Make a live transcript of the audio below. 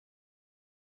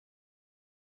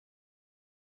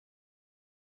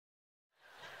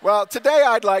Well, today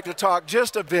I'd like to talk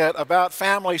just a bit about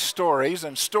family stories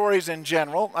and stories in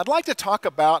general. I'd like to talk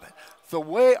about the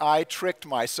way I tricked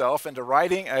myself into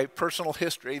writing a personal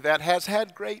history that has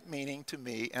had great meaning to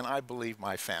me and I believe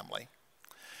my family.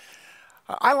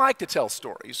 I like to tell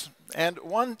stories, and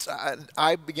once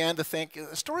I began to think,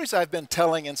 the stories I've been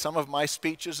telling in some of my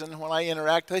speeches and when I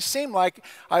interact, they seem like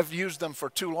I've used them for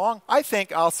too long. I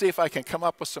think I'll see if I can come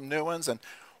up with some new ones. And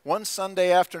one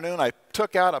Sunday afternoon, I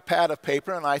took out a pad of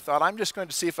paper and I thought, I'm just going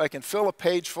to see if I can fill a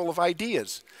page full of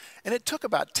ideas. And it took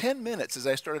about 10 minutes as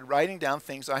I started writing down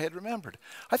things I had remembered.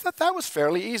 I thought that was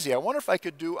fairly easy. I wonder if I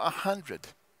could do 100.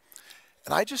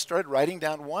 And I just started writing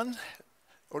down 1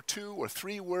 or 2 or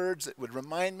 3 words that would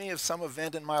remind me of some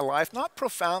event in my life, not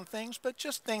profound things, but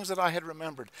just things that I had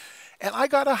remembered. And I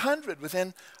got 100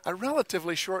 within a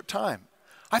relatively short time.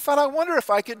 I thought, I wonder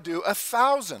if I could do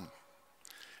 1,000.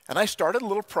 And I started a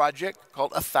little project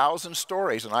called 1,000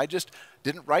 Stories, and I just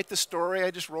didn't write the story,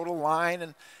 I just wrote a line,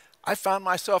 and I found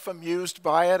myself amused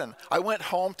by it. And I went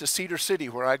home to Cedar City,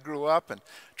 where I grew up, and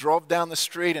drove down the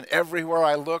street, and everywhere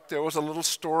I looked, there was a little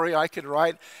story I could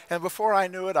write. And before I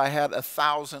knew it, I had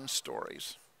 1,000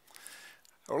 stories,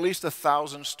 or at least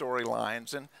 1,000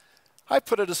 storylines. And I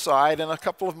put it aside, and a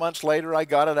couple of months later, I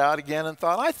got it out again and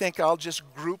thought, I think I'll just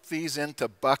group these into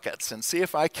buckets and see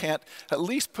if I can't at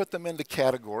least put them into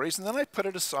categories. And then I put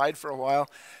it aside for a while,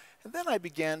 and then I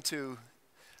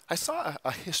saw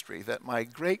a history that my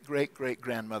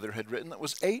great-great-great-grandmother had written that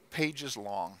was 8 pages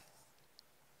long,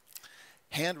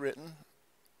 handwritten.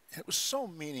 It was so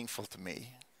meaningful to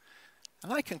me.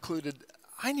 And I concluded,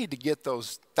 I need to get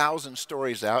those 1,000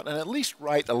 stories out and at least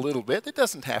write a little bit. It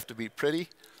doesn't have to be pretty.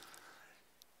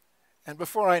 And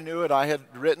before I knew it, I had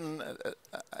written,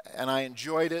 and I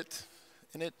enjoyed it.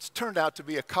 And it turned out to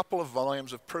be a couple of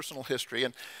volumes of personal history.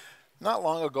 And not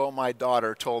long ago, my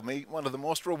daughter told me one of the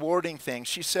most rewarding things.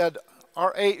 She said,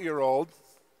 our 8-year-old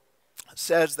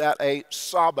says that a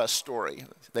Saba story,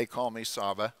 they call me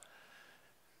Saba,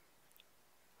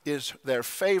 is their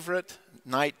favorite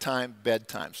nighttime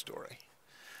bedtime story.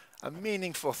 A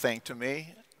meaningful thing to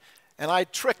me, and I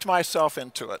tricked myself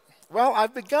into it. Well,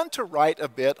 I've begun to write a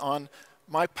bit on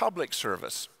my public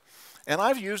service, and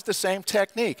I've used the same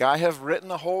technique. I have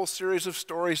written a whole series of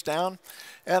stories down,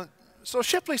 and so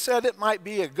Shipley said it might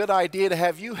be a good idea to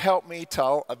have you help me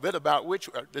tell a bit about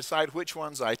decide which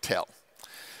ones I tell.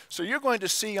 So you're going to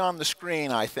see on the screen,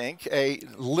 I think, a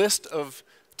list of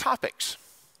topics.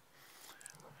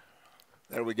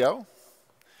 There we go.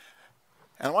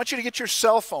 And I want you to get your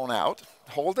cell phone out,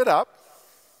 hold it up,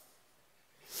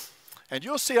 and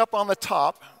you'll see up on the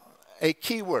top a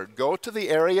keyword. Go to the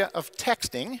area of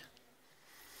texting,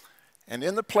 and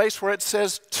in the place where it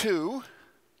says to,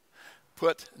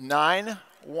 put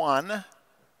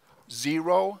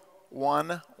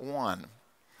 91011.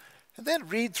 And then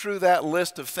read through that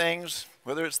list of things,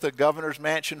 whether it's the governor's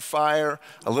mansion fire,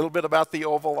 a little bit about the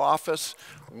Oval Office,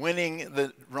 winning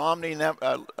the Romney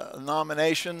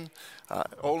nomination,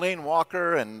 Olene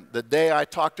Walker, and the day I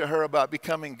talked to her about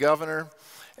becoming governor,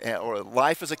 or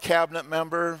life as a cabinet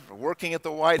member, working at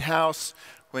the White House,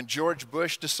 when George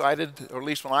Bush decided, or at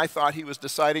least when I thought he was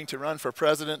deciding to run for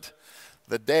president,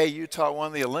 the day Utah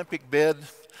won the Olympic bid.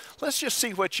 Let's just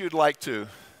see what you'd like to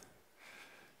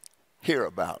hear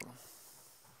about.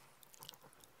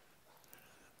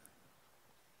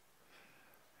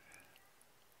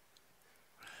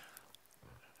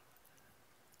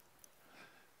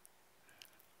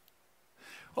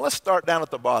 Well, let's start down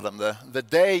at the bottom, the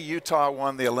day Utah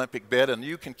won the Olympic bid, and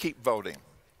you can keep voting.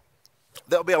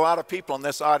 There'll be a lot of people in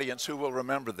this audience who will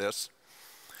remember this.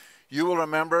 You will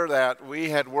remember that we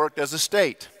had worked as a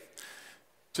state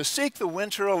to seek the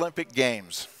Winter Olympic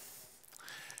Games.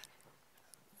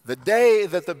 The day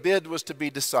that the bid was to be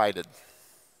decided,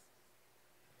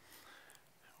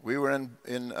 we were in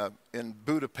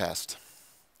Budapest.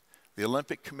 The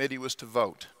Olympic Committee was to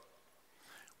vote.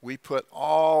 We put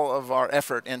all of our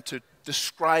effort into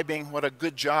describing what a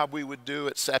good job we would do,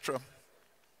 etc.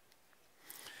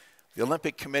 The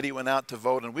Olympic Committee went out to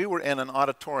vote, and we were in an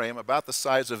auditorium about the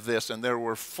size of this, and there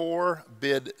were 4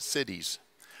 bid cities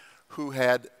who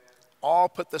had all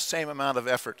put the same amount of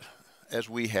effort as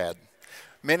we had.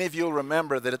 Many of you will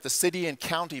remember that at the City and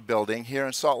County building here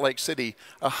in Salt Lake City,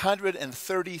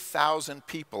 130,000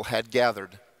 people had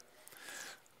gathered.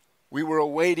 We were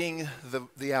awaiting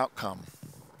the outcome.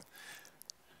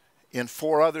 In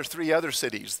 3 other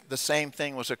cities, the same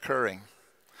thing was occurring.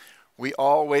 We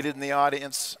all waited in the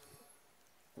audience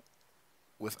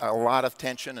with a lot of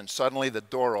tension, and suddenly the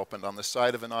door opened on the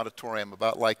side of an auditorium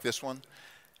about like this one,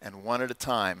 and one at a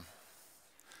time,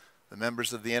 the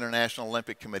members of the International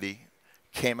Olympic Committee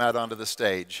came out onto the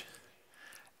stage.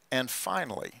 And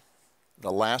finally,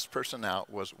 the last person out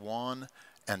was Juan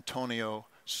Antonio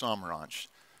Samaranch,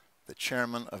 the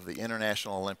chairman of the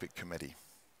International Olympic Committee.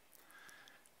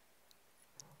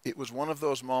 It was one of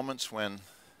those moments when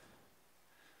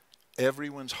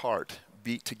everyone's heart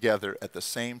beat together at the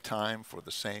same time for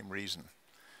the same reason.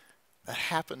 That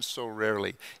happens so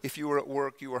rarely. If you were at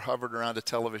work, you were hovered around a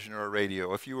television or a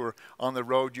radio. If you were on the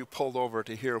road, you pulled over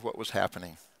to hear what was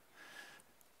happening.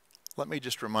 Let me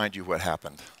just remind you what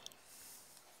happened.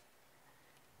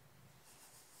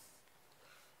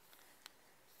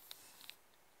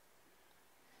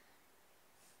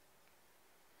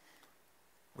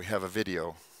 We have a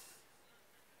video.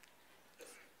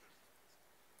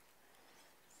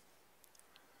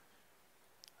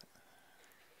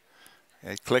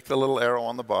 Okay, click the little arrow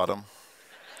on the bottom.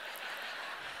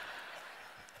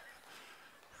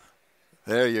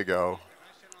 There you go.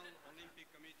 The National Olympic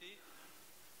Committee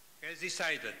has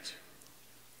decided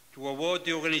to award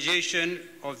the organization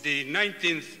of the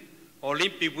 19th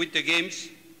Olympic Winter Games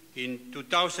in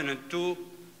 2002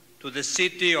 to the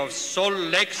city of Salt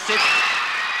Lake City.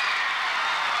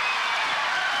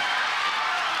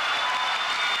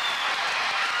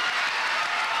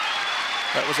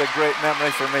 That was a great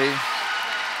memory for me.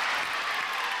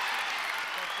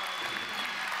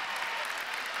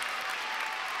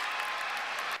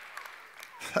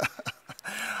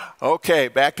 Okay,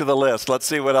 back to the list. Let's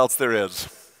see what else there is.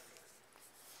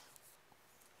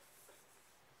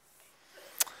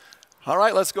 All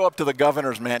right, let's go up to the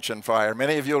governor's mansion fire.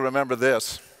 Many of you will remember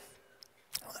this.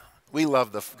 We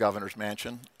love the governor's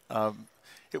mansion.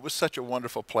 It was such a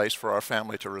wonderful place for our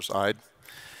family to reside.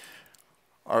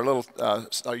 Our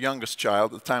youngest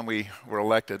child, at the time we were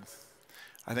elected,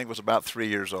 I think was about 3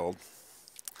 years old.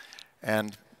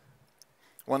 And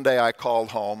one day I called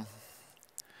home,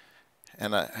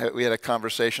 and we had a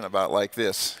conversation about like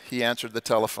this. He answered the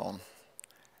telephone.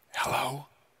 Hello?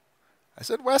 I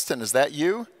said, Weston, is that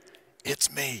you?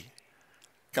 It's me.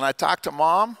 Can I talk to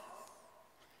Mom?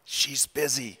 She's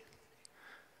busy.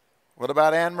 What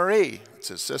about Anne Marie? It's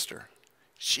his sister.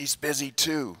 She's busy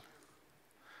too.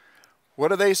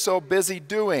 What are they so busy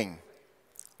doing?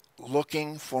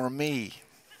 Looking for me.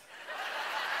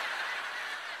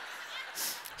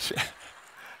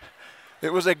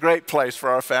 It was a great place for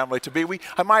our family to be.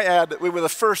 I might add that we were the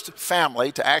first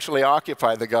family to actually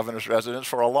occupy the governor's residence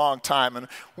for a long time, and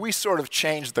we sort of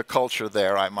changed the culture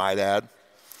there, I might add.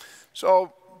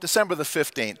 So December the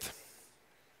 15th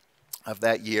of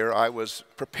that year, I was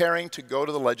preparing to go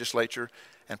to the legislature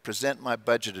and present my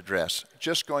budget address,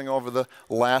 just going over the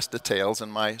last details,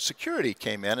 and my security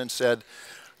came in and said,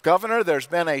 Governor, there's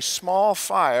been a small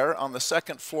fire on the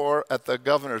second floor at the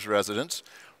governor's residence,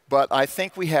 but I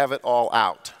think we have it all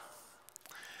out.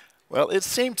 Well, it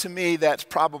seemed to me that's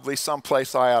probably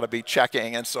someplace I ought to be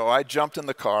checking, and so I jumped in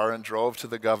the car and drove to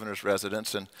the governor's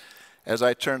residence, and as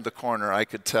I turned the corner, I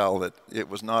could tell that it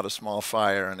was not a small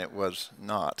fire, and it was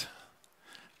not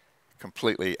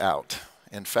completely out.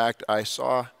 In fact, I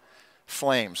saw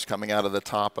flames coming out of the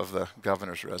top of the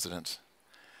governor's residence.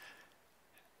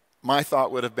 My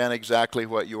thought would have been exactly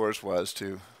what yours was,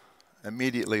 to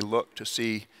immediately look to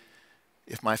see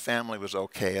if my family was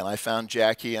okay. And I found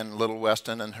Jackie and little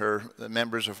Weston and the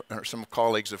members of some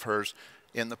colleagues of hers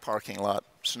in the parking lot,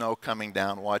 snow coming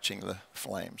down, watching the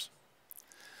flames.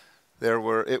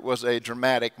 It was a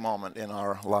dramatic moment in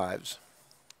our lives.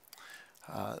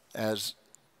 As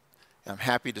I'm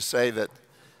happy to say that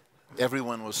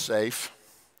everyone was safe.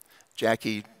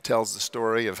 Jackie tells the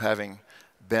story of having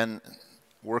been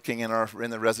working in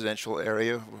the residential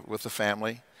area with the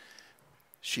family.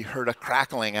 She heard a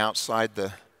crackling outside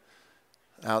of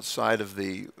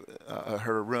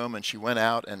her room, and she went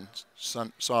out and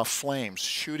saw flames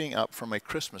shooting up from a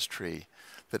Christmas tree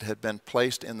that had been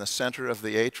placed in the center of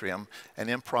the atrium and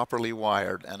improperly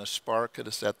wired, and a spark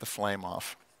had set the flame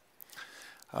off.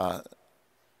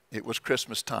 It was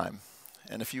Christmas time,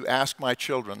 and if you ask my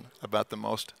children about the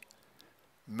most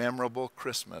memorable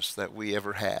Christmas that we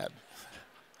ever had,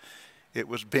 it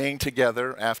was being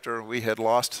together after we had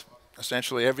lost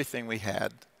essentially everything we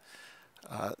had.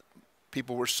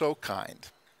 People were so kind.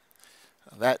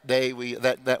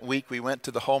 That week we went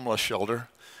to the homeless shelter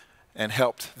and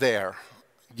helped there,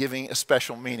 giving a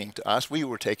special meaning to us. We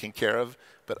were taken care of,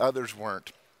 but others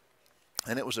weren't.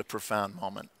 And it was a profound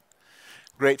moment.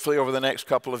 Gratefully, over the next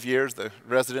couple of years, the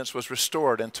residence was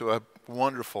restored into a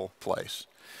wonderful place.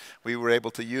 We were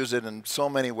able to use it in so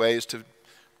many ways to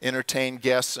entertain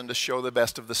guests and to show the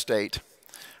best of the state.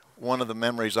 One of the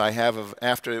memories I have of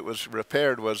after it was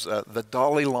repaired was the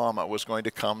Dalai Lama was going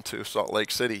to come to Salt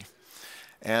Lake City.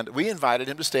 And we invited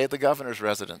him to stay at the governor's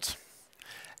residence.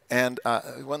 And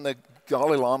when the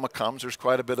Dalai Lama comes, there's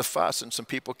quite a bit of fuss, and some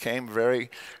people came very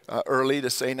early to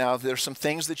say, now there's some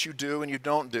things that you do and you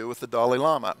don't do with the Dalai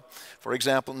Lama. For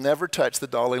example, never touch the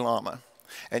Dalai Lama,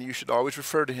 and you should always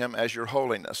refer to him as Your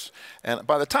Holiness. And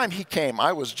by the time he came,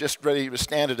 I was just ready to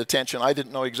stand at attention. I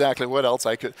didn't know exactly what else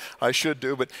I should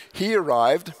do, but he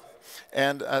arrived,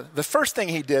 and the first thing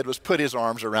he did was put his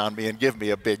arms around me and give me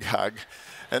a big hug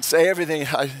and say everything,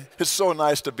 it's so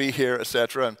nice to be here,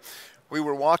 etc. And we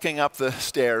were walking up the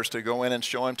stairs to go in and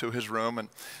show him to his room, and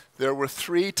there were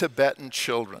 3 Tibetan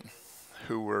children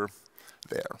who were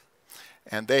there.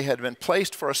 And they had been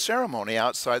placed for a ceremony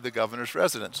outside the governor's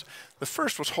residence. The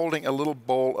first was holding a little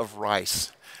bowl of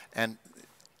rice, and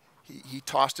he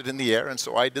tossed it in the air, and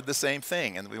so I did the same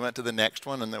thing. And we went to the next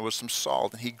one, and there was some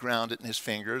salt, and he ground it in his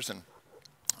fingers, and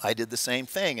I did the same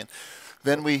thing. And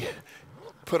then we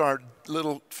put our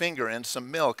little finger in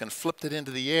some milk and flipped it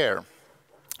into the air.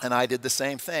 And I did the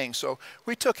same thing. So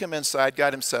we took him inside,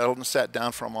 got him settled, and sat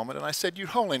down for a moment. And I said, Your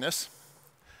Holiness,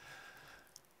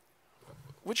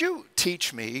 would you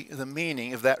teach me the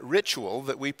meaning of that ritual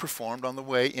that we performed on the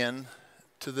way in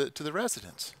to the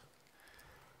residence?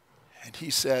 And he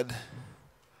said,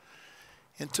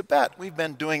 in Tibet, we've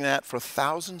been doing that for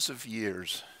thousands of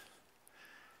years.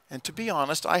 And to be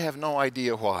honest, I have no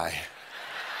idea why.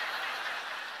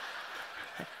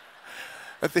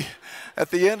 At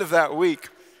the end of that week,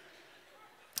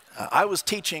 I was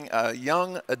teaching a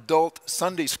young adult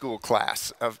Sunday school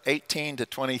class of 18 to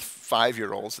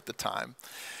 25-year-olds at the time.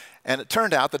 And it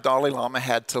turned out the Dalai Lama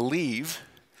had to leave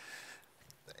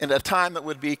in a time that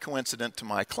would be coincident to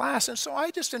my class. And so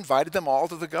I just invited them all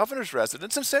to the governor's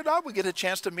residence and said, oh, we get a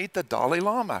chance to meet the Dalai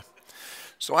Lama.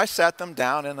 So I sat them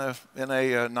down in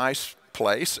a nice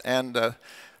place, and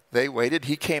they waited.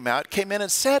 He came in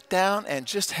and sat down and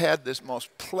just had this most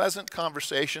pleasant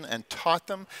conversation and taught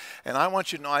them. And I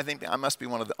want you to know, I think I must be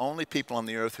one of the only people on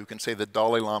the earth who can say the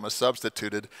Dalai Lama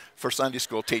substituted for Sunday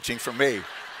school teaching for me.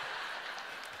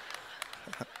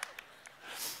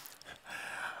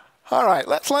 All right,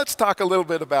 let's talk a little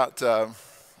bit about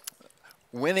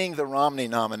winning the Romney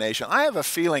nomination. I have a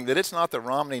feeling that it's not the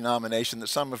Romney nomination that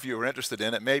some of you are interested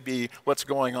in. It may be what's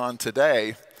going on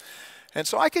today. And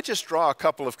so I could just draw a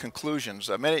couple of conclusions.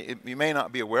 You may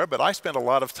not be aware, but I spent a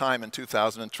lot of time in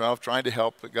 2012 trying to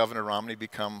help Governor Romney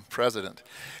become president.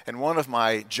 And one of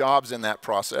my jobs in that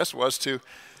process was to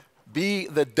be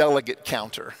the delegate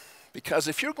counter. Because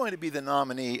if you're going to be the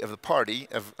nominee of the party,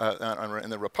 in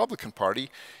the Republican Party,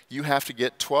 you have to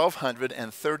get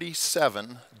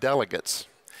 1,237 delegates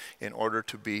in order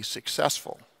to be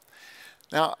successful.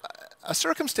 Now, a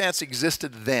circumstance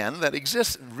existed then that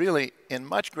exists really in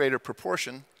much greater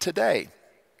proportion today.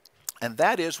 And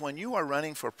that is when you are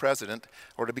running for president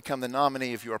or to become the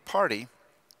nominee of your party,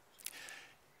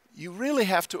 you really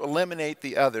have to eliminate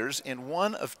the others in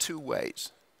one of 2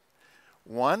 ways.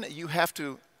 One, you have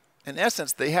to, in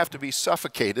essence, they have to be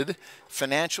suffocated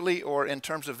financially or in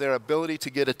terms of their ability to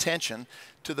get attention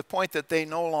to the point that they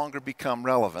no longer become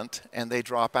relevant and they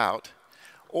drop out.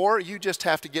 Or you just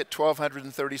have to get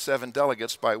 1,237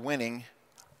 delegates by winning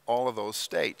all of those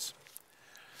states.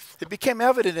 It became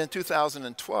evident in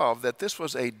 2012 that this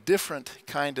was a different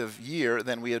kind of year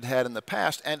than we had had in the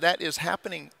past, and that is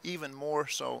happening even more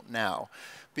so now,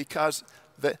 because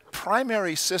the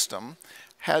primary system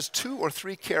has 2 or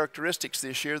 3 characteristics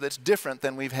this year that's different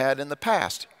than we've had in the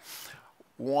past.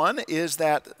 One is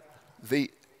that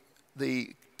the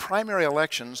primary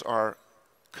elections are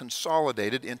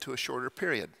consolidated into a shorter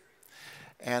period.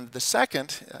 And the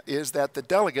second is that the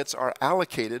delegates are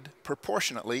allocated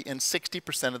proportionately in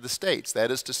 60% of the states.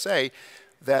 That is to say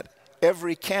that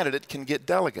every candidate can get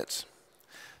delegates.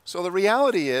 So the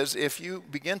reality is, if you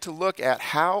begin to look at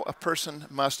how a person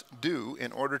must do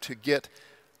in order to get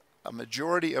a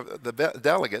majority of the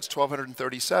delegates,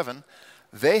 1,237,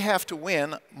 they have to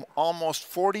win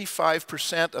almost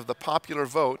 45% of the popular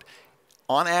vote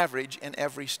on average in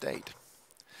every state.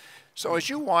 So as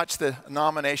you watch the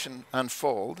nomination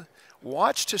unfold,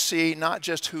 watch to see not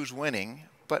just who's winning,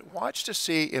 but watch to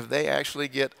see if they actually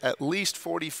get at least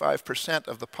 45%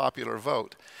 of the popular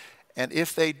vote. And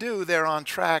if they do, they're on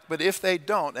track. But if they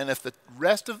don't, and if the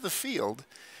rest of the field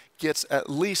gets at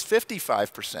least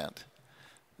 55%,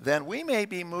 then we may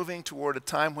be moving toward a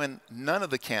time when none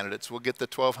of the candidates will get the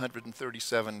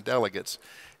 1,237 delegates.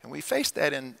 And we faced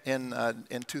that in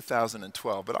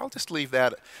 2012. But I'll just leave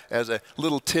that as a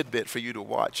little tidbit for you to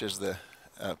watch as the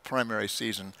primary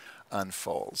season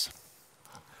unfolds.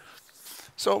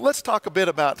 So let's talk a bit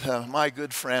about my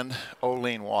good friend,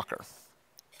 Olene Walker.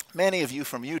 Many of you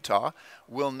from Utah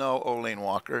will know Olene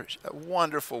Walker, a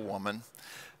wonderful woman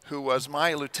who was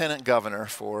my lieutenant governor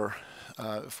for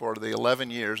the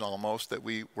 11 years almost that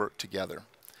we worked together.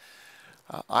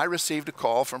 I received a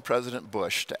call from President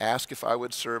Bush to ask if I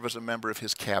would serve as a member of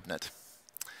his cabinet.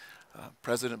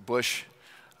 President Bush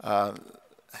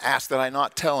asked that I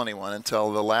not tell anyone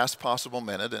until the last possible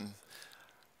minute, and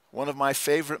one of my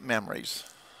favorite memories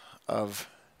of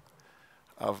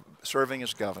serving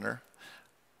as governor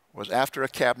was after a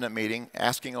cabinet meeting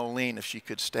asking Olene if she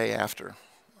could stay after,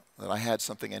 that I had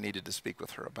something I needed to speak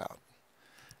with her about.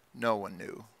 No one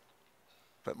knew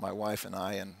but my wife and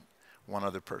I and one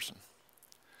other person.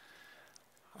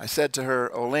 I said to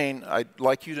her, Olene, I'd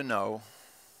like you to know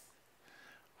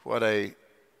what a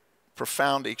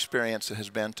profound experience it has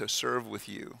been to serve with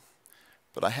you,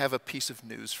 but I have a piece of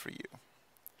news for you.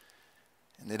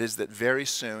 And it is that very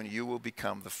soon you will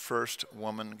become the first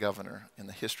woman governor in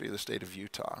the history of the state of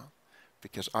Utah,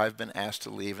 because I've been asked to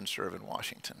leave and serve in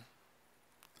Washington.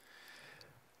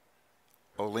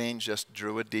 Olene just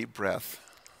drew a deep breath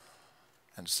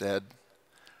and said,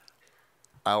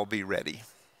 I'll be ready.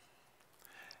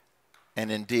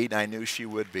 And indeed, I knew she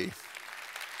would be.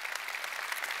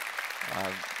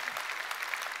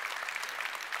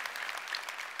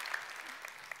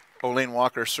 Olene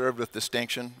Walker served with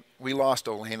distinction. We lost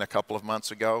Olene a couple of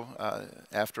months ago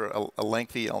after a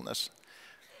lengthy illness,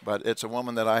 but it's a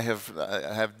woman that I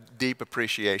have deep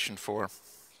appreciation for.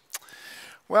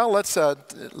 Well, let's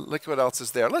look what else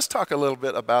is there. Let's talk a little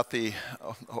bit about the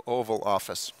Oval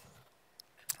Office.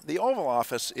 The Oval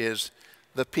Office is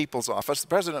the people's office.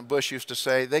 President Bush used to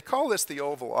say, they call this the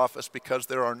Oval Office because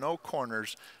there are no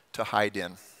corners to hide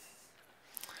in.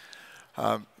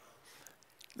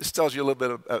 This tells you a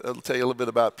little bit. It'll tell you a little bit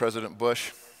about President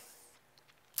Bush.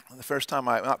 The first time,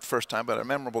 not the first time, but a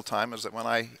memorable time, is that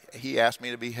when he asked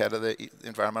me to be head of the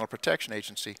Environmental Protection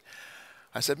Agency.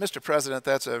 I said, Mr. President,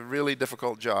 that's a really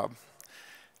difficult job.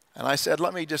 And I said,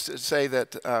 let me just say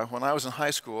that when I was in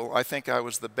high school, I think I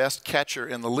was the best catcher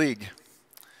in the league.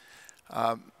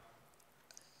 But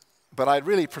I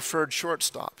really preferred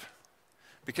shortstop,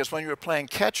 because when you were playing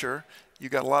catcher, you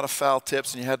got a lot of foul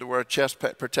tips and you had to wear chest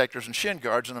protectors and shin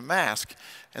guards and a mask,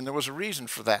 and there was a reason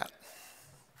for that.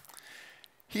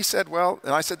 He said, well,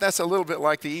 and I said, that's a little bit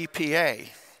like the EPA,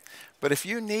 but if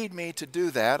you need me to do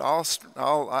that,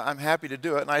 I'm happy to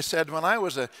do it. And I said, when I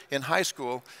was in high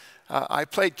school, I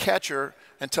played catcher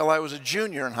until I was a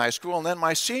junior in high school, and then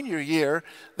my senior year,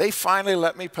 they finally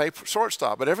let me play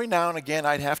shortstop. But every now and again,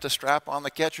 I'd have to strap on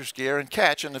the catcher's gear and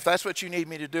catch, and if that's what you need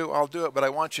me to do, I'll do it, but I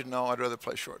want you to know I'd rather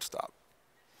play shortstop.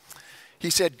 He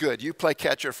said, good, you play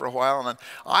catcher for a while, and then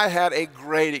I had a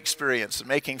great experience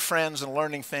making friends and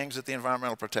learning things at the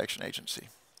Environmental Protection Agency.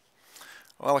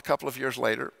 Well, a couple of years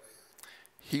later,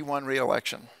 he won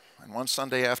re-election, and one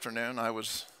Sunday afternoon, I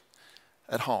was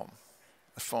at home.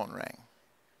 The phone rang.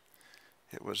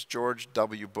 It was George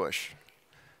W. Bush.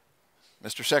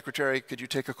 Mr. Secretary, could you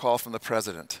take a call from the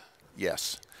president?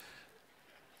 Yes.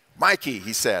 Mikey,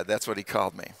 he said. That's what he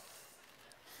called me.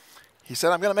 He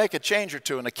said, I'm going to make a change or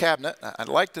two in the cabinet. I'd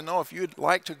like to know if you'd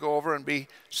like to go over and be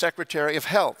Secretary of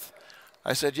Health.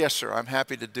 I said, yes, sir, I'm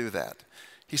happy to do that.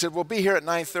 He said, we'll be here at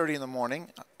 9:30 in the morning.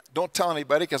 Don't tell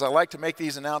anybody, because I like to make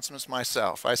these announcements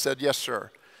myself. I said, yes,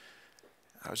 sir.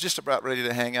 I was just about ready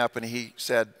to hang up, and he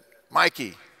said,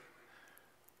 Mikey,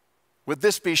 would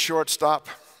this be shortstop?